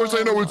seek. Of course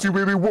I know it's you,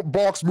 baby. What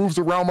box moves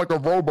around like a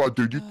robot,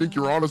 dude? You think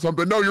you're onto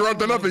something? No, you're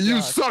onto nothing.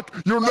 You suck.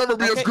 You'll never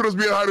be as good as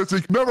me at hide and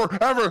seek. Never,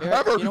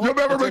 ever. You'll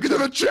never make it to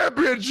the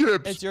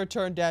championships. It's your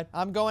turn, Dad.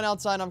 I'm going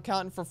outside. I'm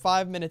counting for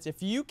 5 minutes.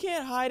 If you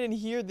can't hide in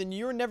here, then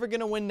you're never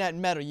gonna win that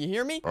medal. You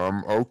hear me?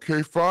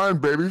 Okay, fine,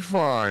 baby,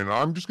 fine.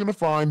 I'm just gonna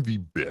find the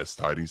best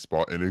hiding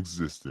spot in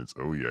existence.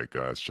 Oh yeah,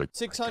 guys, check.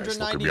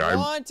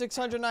 691,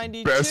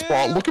 692. Best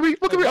spot. Look at me.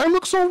 I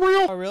look so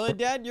real. Oh really,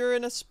 Dad? You're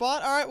in a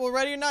spot. All right. Well,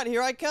 ready or not,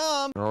 here I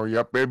come. Oh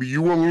yep, baby.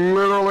 You will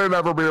literally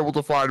never be able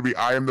to find me.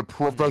 I am the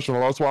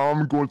professional. That's why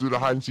I'm going to the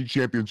hide and seek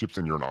championships,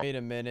 and you're not. Wait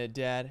a minute,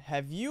 Dad.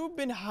 Have you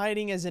been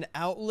hiding as an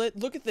outlet?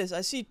 Look at this.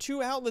 I see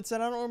 2 outlets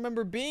that I don't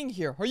remember being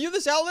here. Are you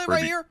this outlet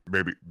right here?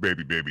 Baby.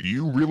 Do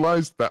you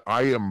realize that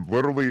I am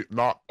literally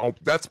not? Oh,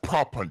 that's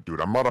prop hunt,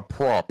 dude. I'm not a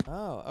prop.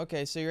 Oh,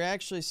 okay. So you're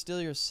actually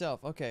still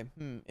yourself. Okay.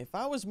 If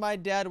I was my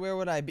dad, where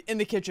would I be? In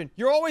the kitchen.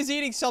 You're always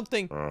eating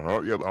something. Yeah,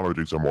 I'm gonna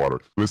drink some water.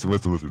 Listen. I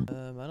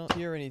don't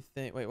hear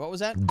anything. Wait, what was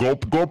that?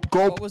 Gulp.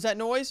 What was that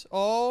noise?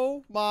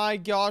 Oh my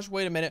gosh.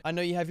 Wait a minute. I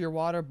know you have your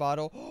water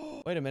bottle.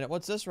 Wait a minute.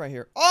 What's this right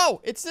here?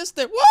 Oh, it's this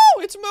thing.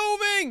 Whoa, it's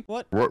moving.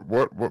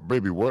 What,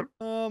 baby, what?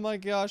 Oh my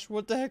gosh.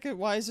 What the heck?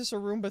 Why is this a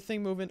Roomba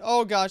thing moving?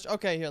 Oh gosh.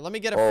 Okay, here. Let me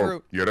get a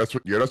fruit. Yeah, that's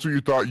what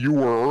you thought you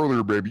were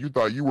earlier, baby. You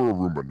thought you were a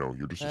Roomba. No,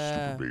 you're just a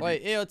stupid baby.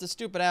 Wait, ew, it's a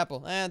stupid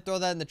apple. Throw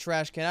that in the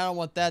trash can. I don't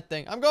want that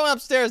thing. I'm going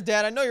upstairs,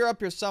 Dad. I know you're up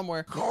here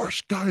somewhere.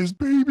 Gosh, guys,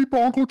 baby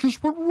Bongo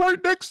just went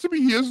right next to me.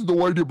 He has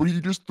no idea, but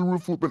he just threw a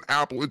flipping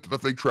apple into the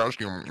fake trash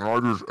can. I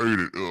just ate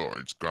it. Ugh,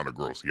 it's kind of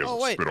gross. He has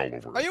spit all over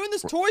it. Are you in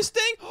this toys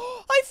thing?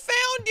 I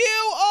found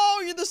you.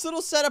 Oh, you're this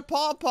little set of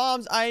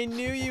pom-poms. I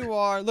knew you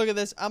are. Look at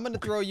this. I'm going to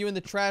throw you in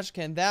the trash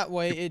can. That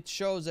way it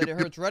shows that it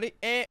hurts. Ready?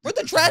 And where'd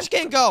the trash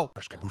can go?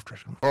 Trash can move.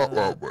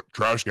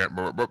 Trash can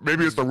move. But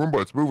maybe it's the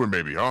Roomba. It's moving,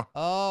 maybe, huh?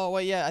 Oh,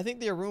 wait, yeah. I think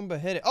the Roomba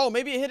hit it. Oh,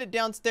 maybe it hit it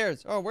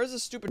downstairs. Oh, where's the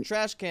stupid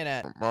trash can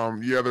at?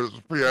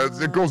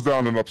 It goes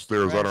down and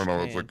upstairs. I don't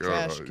know. It's like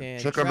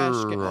check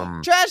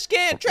under trash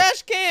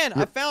can.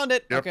 I found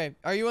it. Yep. Okay,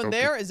 are you in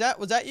there?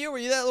 Was that you? Were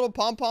you that little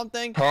pom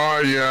thing?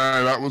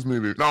 Yeah, that was me.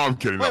 No, I'm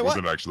kidding. That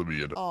wasn't actually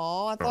me.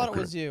 Oh, I thought it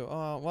was you.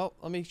 Well,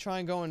 let me try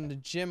and go in the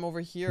gym over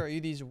here. Are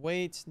you these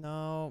weights?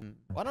 No.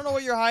 I don't know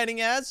what you're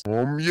hiding as.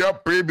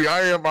 Yep, baby.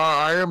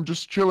 I am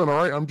just chilling.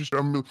 All right.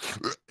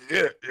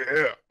 Yeah.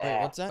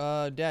 Wait, what's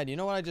that? Dad, you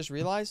know what I just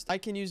realized? I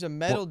can use a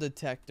metal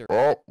detector.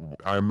 Oh,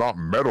 I'm not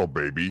metal,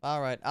 baby.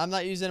 All right, I'm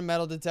not using a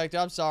metal detector.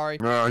 I'm sorry.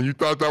 You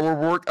thought that would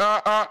work?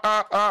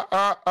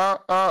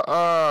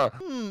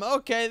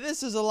 Okay,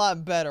 this is a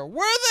lot better.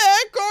 Where the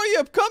heck are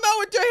you? Come out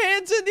with your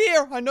hands in the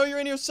air. I know you're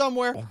in here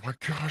somewhere. Oh my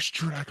gosh,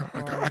 dude, I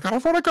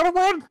gotta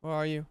run. Where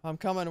are you? I'm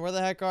coming. Where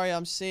the heck are you?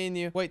 I'm seeing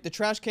you. Wait, the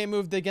trash can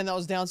moved again. That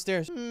was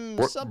downstairs.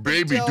 What,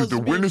 baby, dude, the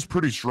wind is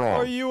pretty strong.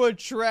 Are you a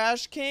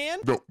trash can?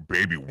 No,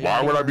 baby,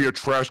 why would I be a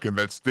trash can?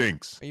 That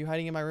stinks. Are you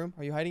hiding in my room?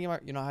 You're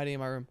not hiding in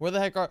my room. Where the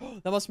heck are...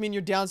 That must mean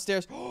you're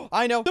downstairs.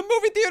 I know. The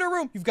movie theater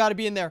room. You've got to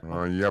be in there.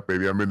 Yeah,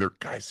 baby, I'm in there.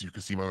 Guys, you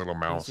can see my little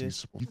mouse.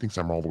 He thinks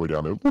I'm all the way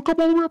down there. Look, I'm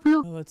all the way up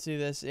here. Let's see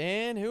this.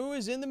 And who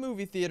is in the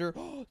movie theater?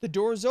 The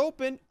door's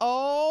open.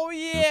 Oh,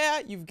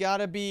 yeah. You've got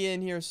to be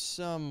in here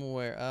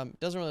somewhere.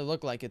 Doesn't really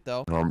look like it,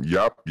 though.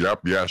 Yep.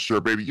 Yeah,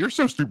 sure, baby. You're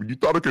so stupid. You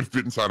thought it could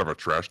fit inside of a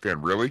trash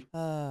can, really?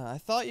 I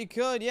thought you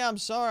could. Yeah, I'm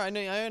sorry.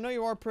 I know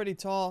you are pretty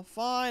tall.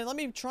 Fine. Let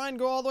me try and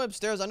go all the way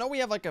upstairs. I know we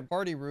have like a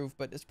party roof,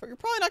 but you're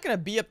probably not going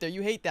to be up there.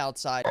 You hate the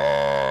outside.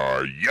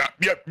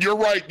 Yep. You're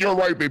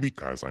right, baby.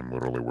 Guys, I'm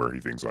literally where he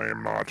thinks I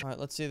am not. All right,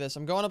 let's see this.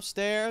 I'm going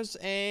upstairs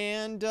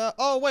and,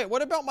 oh, wait,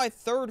 what about my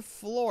 3rd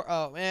floor?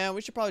 Oh, man,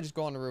 we should probably just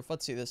go on the roof.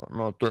 Let's see. see this.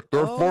 No, third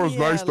floor is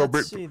nice though,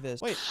 let's see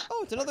this. Wait,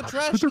 it's another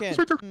trash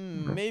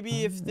can.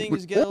 Maybe if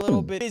things get a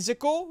little bit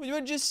physical, you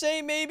would just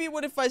say maybe.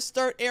 What if I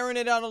start airing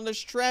it out on this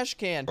trash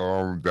can?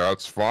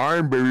 That's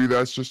fine, baby.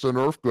 That's just an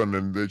Nerf gun,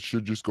 and it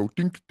should just go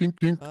tink, tink,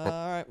 tink. All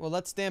right, well,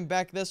 let's stand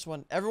back this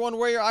one. Everyone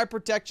wear your eye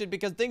protection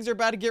because things are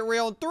about to get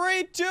real. In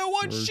 3, 2,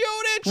 1, shoot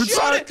it! Shoot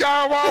it!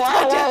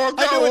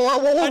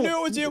 I knew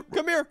it was you.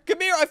 Come here.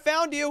 I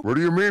found you. What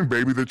do you mean,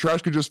 baby? The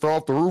trash can just fell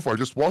off the roof. I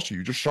just watched you.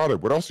 You just shot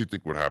it. What else do you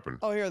think would happen?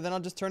 Oh, here, then I'll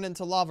just turn it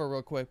into lava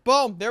real quick.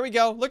 Boom, there we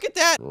go. Look at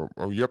that.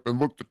 Yep, and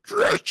look, the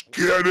trash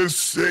can is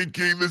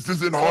sinking. This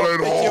isn't hot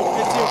at all.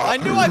 It's you. I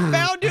knew I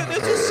found you.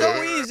 This is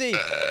so easy.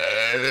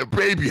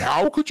 Baby,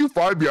 how could you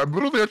find me? I'm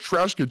literally a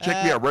trash can.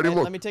 Check me out. Ready?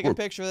 Look. Let me take a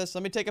picture of this.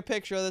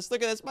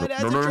 Look at this. My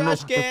dad's a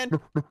trash can.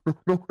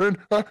 No. Come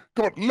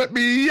on, let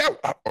me out.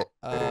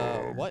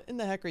 What in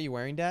the heck are you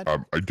wearing, Dad?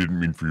 I didn't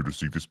mean for you to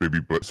see this, baby,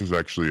 but this is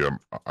actually,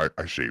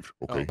 I shaved,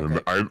 okay? Oh,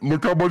 okay. And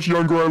look how much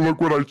younger I look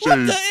when I shaved. What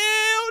the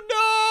ew, no!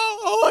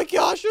 Oh my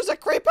gosh, there's a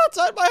creep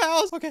outside my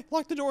house. Okay,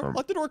 lock the door.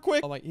 Lock the door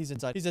quick. Oh my, he's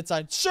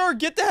inside. Sir,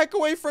 get the heck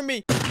away from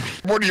me.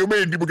 What do you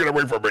mean people get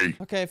away from me?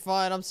 Okay,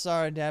 fine. I'm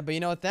sorry, Dad. But you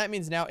know what that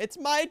means now? It's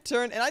my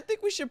turn, and I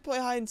think we should play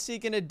hide and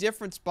seek in a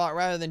different spot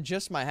rather than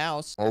just my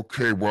house.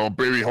 Okay, well,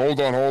 baby,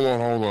 hold on.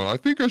 I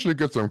think I should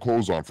get some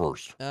clothes on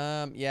first.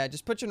 Yeah,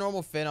 just put your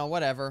normal fit on,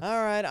 whatever.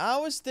 All right, I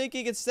was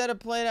thinking instead of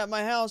playing at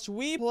my house,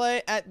 we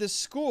play at the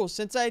school,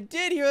 since I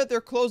did hear that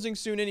they're closing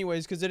soon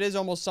anyways, because it is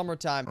almost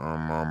summertime.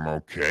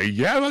 Okay.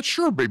 Yeah, that's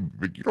sure, baby.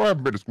 But you don't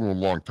have been to school in a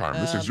long time.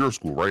 This is your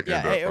school, right? Yeah,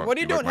 And, hey, what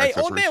are you doing? Hey,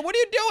 old man, what are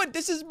you doing?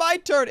 This is my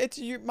turn. It's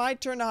my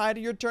turn to hide,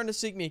 your turn to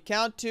seek me.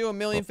 Count to a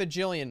million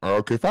fajillion.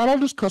 Okay, fine. I'll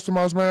just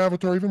customize my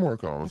avatar even more.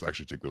 Come on, let's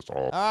actually take this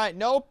off. All right,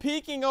 no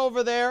peeking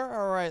over there.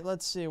 All right,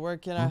 let's see. Where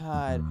can I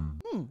hide?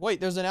 Wait,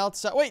 there's an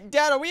outside. Wait,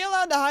 Dad, are we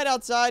allowed to hide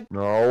outside?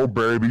 No,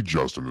 baby,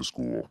 just in the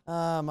school.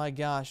 Oh, my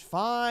gosh.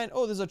 Fine.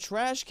 Oh, there's a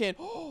trash can.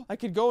 Oh, I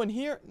could go in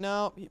here.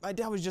 No, my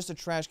dad was just a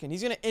trash can.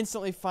 He's going to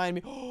instantly find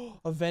me. Oh,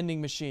 a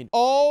vending machine.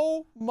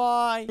 Oh,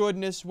 my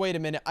goodness. Wait a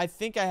minute. I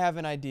think I have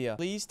an idea.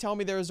 Please tell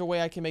me there is a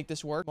way I can make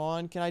this work. Come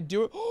on, can I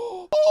do it?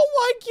 Oh,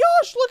 my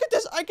gosh. Look at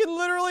this. I can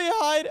literally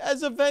hide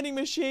as a vending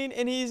machine,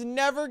 and he's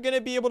never going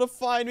to be able to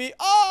find me.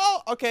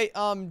 Oh, okay.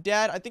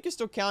 Dad, I think you're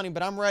still counting,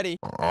 but I'm ready.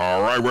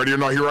 All right, ready or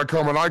not, here I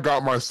come, and I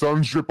got my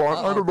sun's drip on.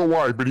 I don't know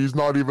why, but he's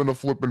not even a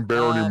flipping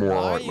bear anymore.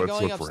 Why are you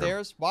going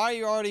upstairs? Why are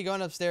you already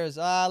going upstairs?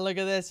 Look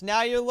at this.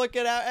 Now you're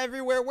looking out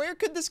everywhere. Where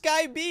could this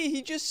guy be?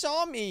 He just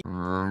saw me.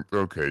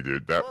 Okay,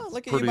 dude. That's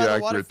look at pretty you by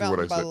the water accurate to what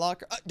fountain, I by said. the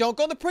locker. Don't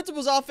go in the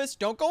principal's office.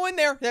 Don't go in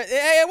there.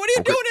 Hey, what are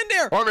you doing in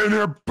there? I'm in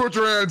here. Put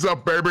your hands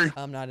up, baby.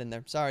 I'm not in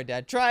there. Sorry,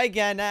 Dad. Try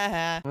again.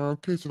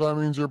 Okay, so that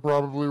means you're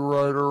probably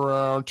right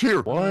around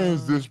here. Why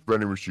is this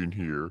vending machine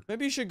here?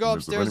 Maybe you should go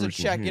upstairs and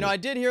check. You know, I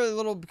did hear the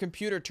little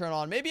computer turn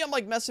on. Maybe I'm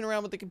like messing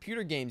around with the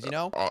computer games, you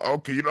know?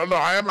 Okay, no,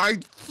 I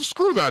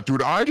screw that,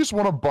 dude. I just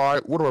want to buy.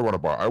 What do I want to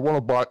buy? I want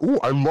to buy. Oh,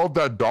 I love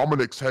that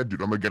Dominic's head,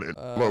 dude. I'm gonna get it.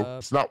 Hello,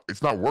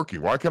 it's not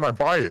working. Why can't I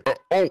buy it?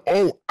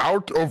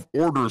 Out of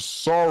order.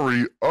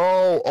 Sorry.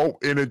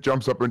 And it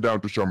jumps up and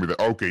down to show me that.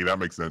 Okay, that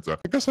makes sense. I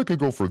guess I could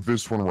go for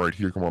this one right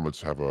here. Come on,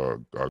 let's have a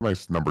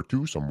nice number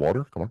 2. Some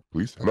water. Come on,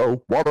 please.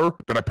 Hello, water.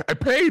 Then I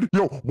paid.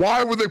 Yo,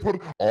 why would they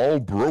put all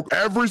broke?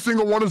 Every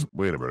single one is.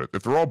 Wait a minute.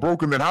 If they're all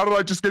broken, then how did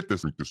I just get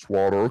this? Drink this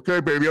water. Okay,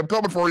 baby, I'm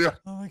coming for you.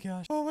 Oh my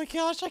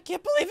gosh. I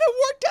can't believe it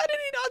worked. How did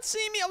he not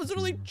see me? I was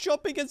literally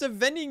jumping as a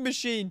vending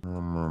machine.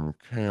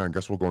 Okay, I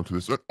guess we'll go into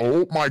this.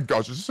 Oh my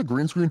gosh, is this a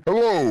green screen?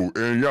 Hello,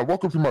 and yeah,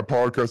 welcome to my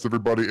podcast,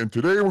 everybody. And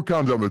today we're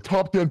counting down the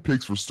top 10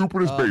 picks for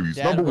stupidest babies.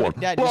 Dad, Number 1,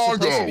 Dad, Bongo. you're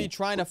supposed to be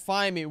trying to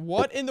find me.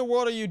 What in the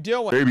world are you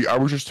doing? Baby, I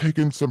was just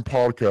taking some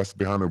podcasts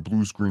behind a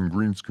blue screen,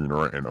 green screen.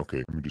 All right, and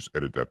okay, let me just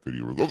edit that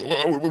video.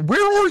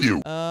 Where are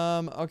you?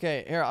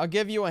 Okay, here, I'll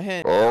give you a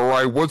hint. All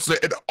right, what's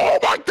it? Oh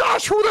my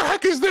gosh, who the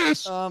heck is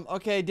this?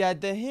 Okay,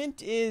 Dad, the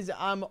hint is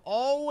I'm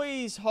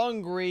always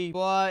hungry,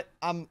 but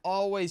I'm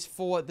always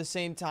full at the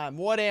same time.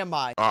 What am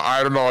I?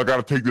 I don't know. I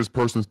gotta take this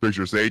person's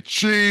picture. Say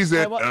cheese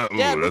it.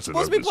 Dad, we're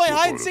supposed to be playing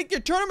hide and seek. Your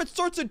tournament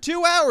starts in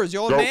 2 hours, you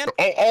old man.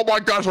 Oh my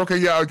gosh. Okay,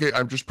 yeah, okay.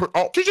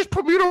 She just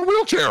put me in a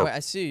wheelchair. Wait, I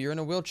see you. You're in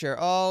a wheelchair.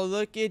 Oh,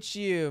 look at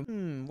you.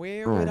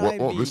 Where would I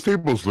be? This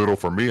table's little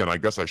for me, and I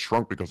guess I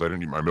shrunk because I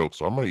didn't eat my milk.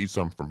 So I'm gonna eat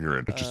some from here,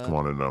 and just come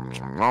on and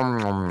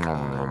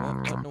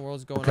What in the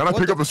world's going on? Can I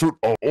pick up the suit?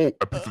 Oh, I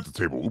picked up the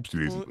table. Oopsie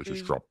daisy. Let's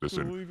just drop this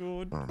in.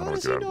 Oh my God. How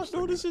does he not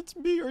notice it's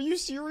me? Are you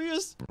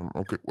serious?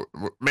 Okay,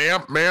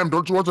 ma'am,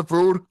 don't you want some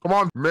food? Come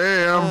on,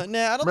 ma'am.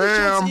 Nah, I don't think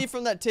she wants to eat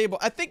from that table.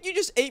 I think you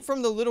just ate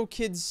from the little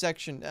kids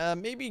section.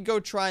 Maybe go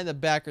try in the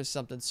back or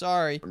something.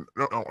 Sorry.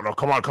 No,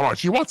 come on.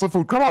 She wants some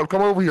food.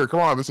 Come over here. Come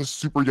on, this is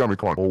super yummy.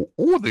 Come on.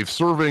 Oh, they're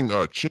serving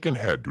chicken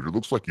head, dude. It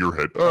looks like your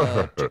head.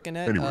 Chicken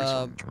head?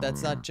 Anyways,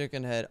 that's not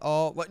chicken head.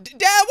 Oh, what?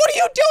 Dad, what are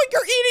you doing?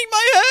 You're eating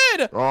my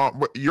head.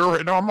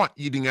 No, I'm not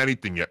eating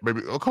anything yet,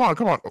 baby. Oh, come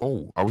on.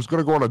 Oh, I was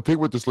gonna go on a date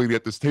with this lady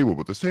at this table,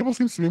 but this table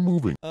seems to be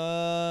moving.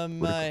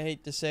 I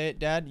hate to say it,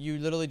 Dad. You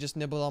literally just just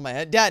nibbled on my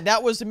head. Dad,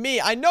 that was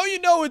me. I know you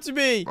know it's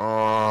me.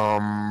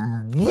 What?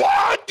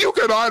 You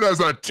can hide as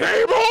a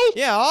table?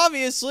 Yeah,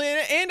 obviously.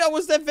 And I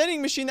was that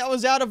vending machine that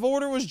was out of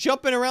order, was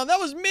jumping around. That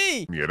was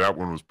me. Yeah, that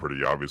one was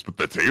pretty obvious. But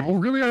the table?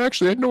 Really? I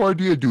actually had no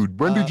idea, dude.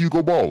 When did you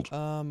go bald?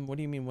 What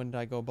do you mean, when did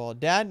I go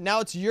bald? Dad, now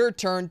it's your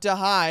turn to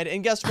hide.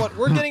 And guess what?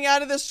 We're getting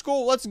out of this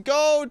school. Let's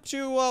go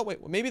to,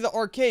 wait, maybe the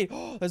arcade.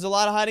 There's a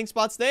lot of hiding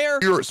spots there.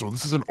 Here, so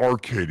this is an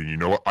arcade, and you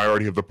know what? I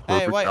already have the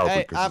perfect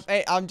outfit.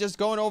 Hey, I'm just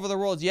going over the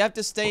rules. You have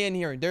to stay in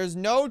here. There's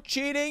no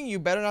cheating. You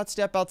better not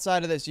step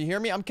outside of this. You hear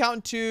me? I'm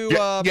counting to,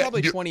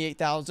 probably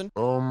 28,000.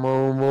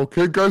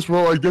 Okay, guys.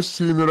 Well, I guess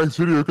see you in the next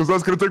video, because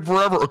that's gonna take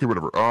forever. Okay,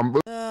 whatever.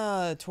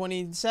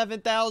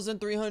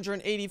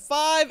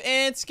 27,385,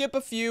 and skip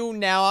a few.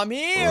 Now I'm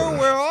here.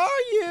 Where are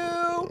you?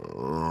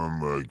 Oh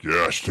my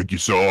gosh, took you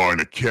so long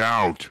to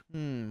count.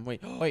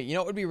 Wait, you know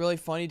what would be really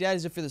funny, Dad,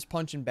 is if you're this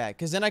punching bag,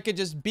 because then I could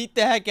just beat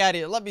the heck out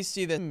of you. Let me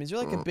see this. Is there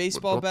like a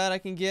baseball bat I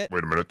can get?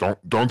 Wait a minute,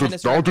 don't do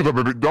that,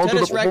 baby. Don't do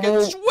that. Swing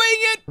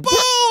it, boom!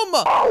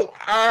 Ow,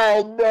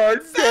 my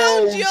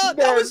Found nose. You.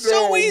 That was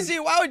so easy.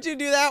 Why would you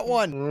do that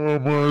one? Oh,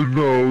 my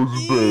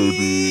nose,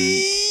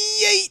 baby.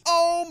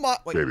 Oh my!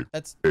 Wait, baby,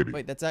 that's baby,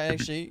 wait, that's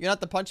actually you're not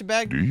the punching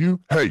bag. Do you?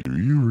 Hey, do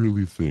you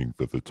really think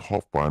that the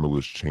top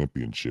finalist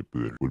championship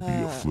would be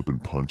a flippin'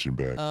 punching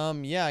bag?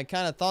 Yeah, I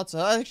kind of thought so.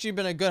 That's actually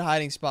been a good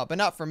hiding spot, but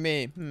not for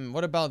me.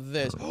 What about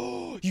this?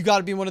 You got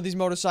to be one of these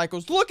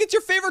motorcycles. Look, it's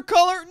your favorite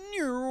color.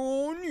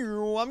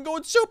 I'm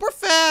going super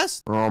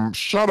fast.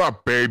 Shut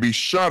up, baby.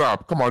 Shut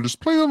up. Come on, just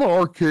play them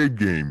arcade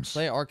games.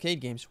 Play arcade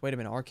games. Wait a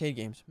minute, arcade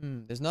games.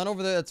 There's none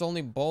over there. That's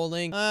only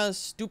bowling.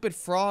 Stupid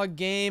frog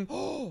game.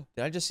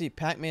 Did I just see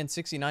Pac-Man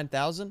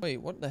 69,000? Wait,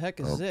 what the heck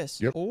is this?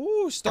 Yep.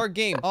 Oh, start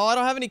game. Oh, I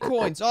don't have any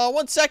coins. Oh,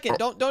 1 second.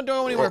 Don't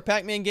go anywhere,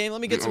 Pac-Man game.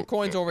 Let me get some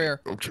coins over here.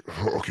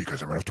 Okay,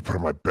 guys, I'm gonna have to put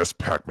on my best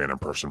Pac-Man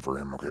impression for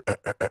him. Okay.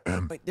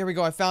 Wait, there we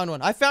go. I found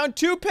one. I found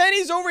 2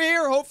 pennies over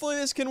here. Hopefully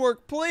this can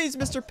work. Please,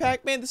 Mr.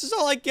 Pac-Man. This is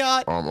all I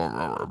got.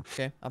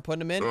 Okay, I'm putting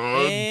them in.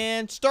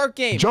 And start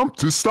game. Jump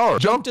to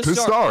start. Jump to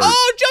start.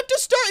 Oh, jump to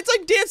start. It's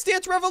like Dance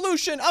Dance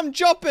Revolution. I'm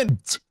jumping.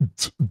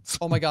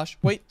 Oh my gosh.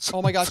 Wait.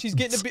 Oh my gosh. He's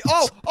getting to be.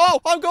 Oh,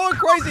 I'm going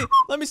crazy.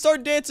 Let me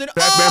start dancing.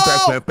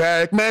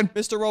 Pac-Man.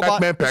 Mr.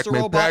 Robot. Mr.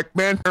 Robot.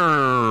 Pac-Man.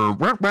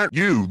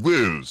 You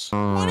lose.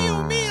 What do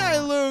you mean I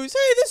lose?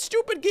 Hey, this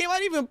stupid game. I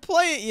didn't even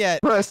play it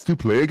yet. Press to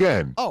play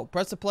again. Oh,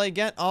 press to play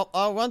again.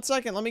 Oh, 1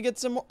 second. Let me get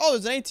some more. Oh,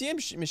 there's an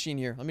ATM machine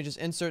here. Let me just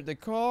insert the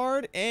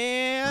card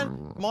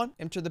and come on,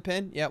 enter the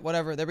pin. Yeah,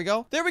 whatever. There we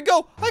go. There we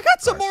go. I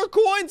got some more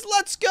coins.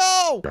 Let's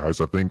go.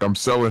 Guys, I think I'm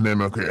selling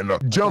him. Okay,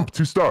 and jump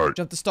to start.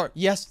 Jump to start.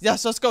 Yes,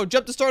 let's go.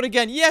 Jump to start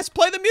again. Yes,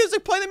 play the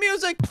music. Play the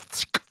music.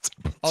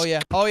 Oh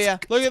yeah.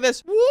 Look at this.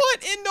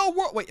 What in the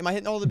world? Wait, am I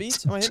hitting all the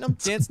beats? Am I hitting them?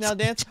 Dance now,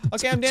 dance.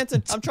 Okay, I'm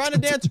dancing. I'm trying to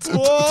dance. Whoa!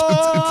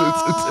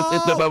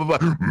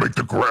 Make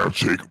the ground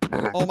shake.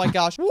 Oh my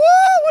gosh. Whoa!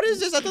 What is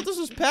this? I thought this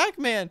was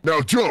Pac-Man.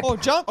 Now jump. Oh,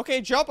 jump. Okay,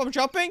 jump. I'm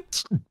jumping.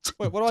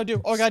 Wait, what do I do?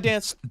 Oh, I gotta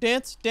dance.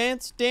 Dance.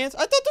 I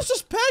thought this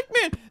was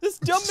Pac-Man. This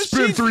dumb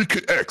machine. Spin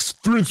 3X.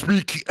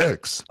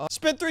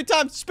 Spin 3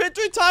 times. Spin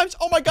 3 times.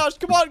 Oh my gosh.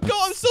 Come on. Go.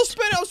 I'm still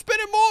spinning. I'm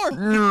spinning more.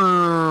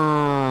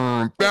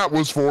 That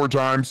was 4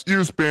 times.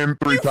 You spin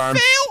 3 times.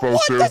 Fail?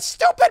 What? That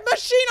stupid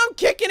machine. I'm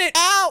kicking it.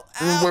 Ow.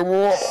 Wait,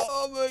 what?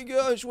 Oh my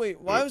gosh. Wait,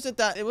 why was it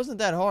that? It wasn't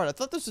that hard. I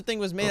thought this thing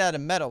was made out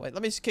of metal. Wait,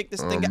 let me kick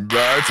this thing out.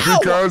 That's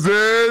because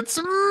it's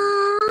me.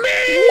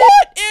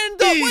 What in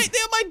the? Wait, they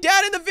have my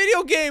dad in the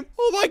video game.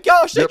 Oh my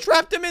gosh, they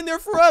trapped him in there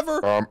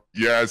forever.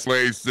 Yes,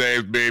 please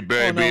save me,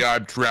 baby. Oh, no.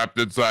 I'm trapped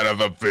inside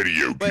of a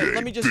video game. Wait,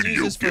 let me just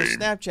use this for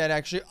Snapchat,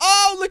 actually.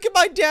 Oh, look at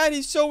my dad.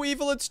 He's so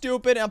evil and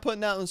stupid. I'm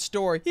putting that in the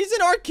story. He's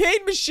an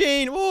arcade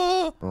machine.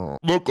 Oh.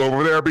 Look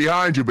over there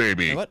behind you,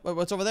 baby. Wait,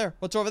 what's over there?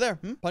 What's over there?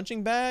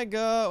 Punching bag?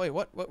 Wait,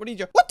 what did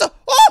you? What the?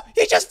 Oh,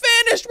 he just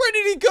vanished. Where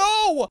did he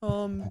go?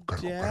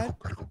 Dad?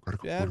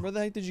 Dad, where the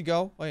heck did you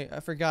go? Wait, I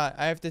forgot.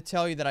 I have to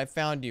tell you that I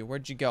found you.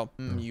 Where'd you go?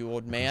 You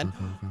old man.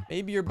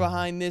 Maybe you're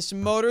behind this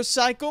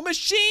motorcycle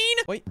machine.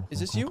 Wait, is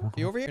this you? Are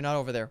you over here? You're not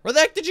over there. Where the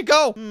heck did you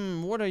go?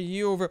 What are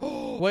you over?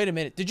 Wait a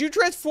minute. Did you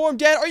transform,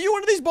 Dad? Are you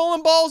one of these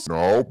bowling balls?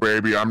 No,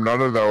 baby. I'm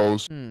none of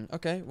those.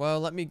 Okay.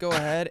 Well, let me go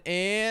ahead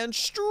and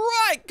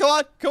strike.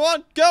 Come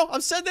on. Go.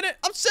 I'm sending it.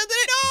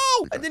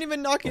 No! I didn't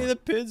even knock any of the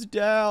pins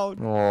down.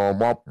 Oh,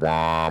 womp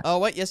womp. Oh,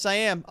 wait. Yes, I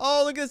am.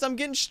 Oh, look at this. I'm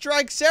getting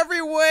strikes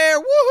everywhere.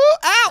 Woohoo!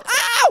 Ow!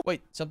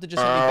 Wait, something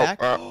just hit me back.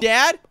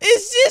 Dad,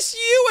 is this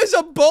you as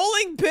a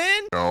bowling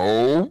pin?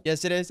 No.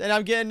 Yes, it is. And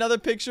I'm getting another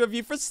picture of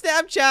you for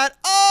Snapchat.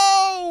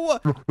 Oh!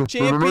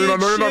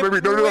 Championship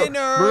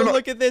winner.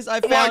 Look at this.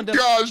 I found him.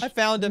 Gosh, I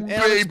found him. And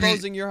I'm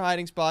exposing your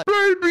hiding spot.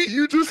 Baby,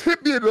 you just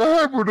hit me in the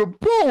head with a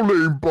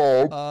bowling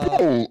ball.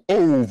 Bowl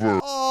over.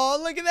 Oh,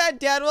 look at that,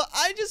 Dad. Well,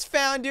 I just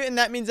found you, and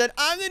that means that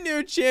I'm the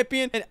new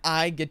champion, and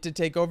I get to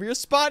take over your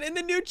spot in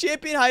the new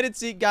champion hide and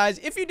seek, guys.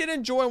 If you did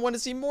enjoy and want to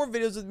see more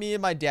videos with me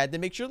and my dad,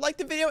 then make sure to like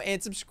the video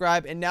and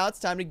subscribe. And now it's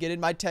time to get in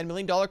my $10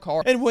 million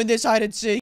car and win this hide and seek.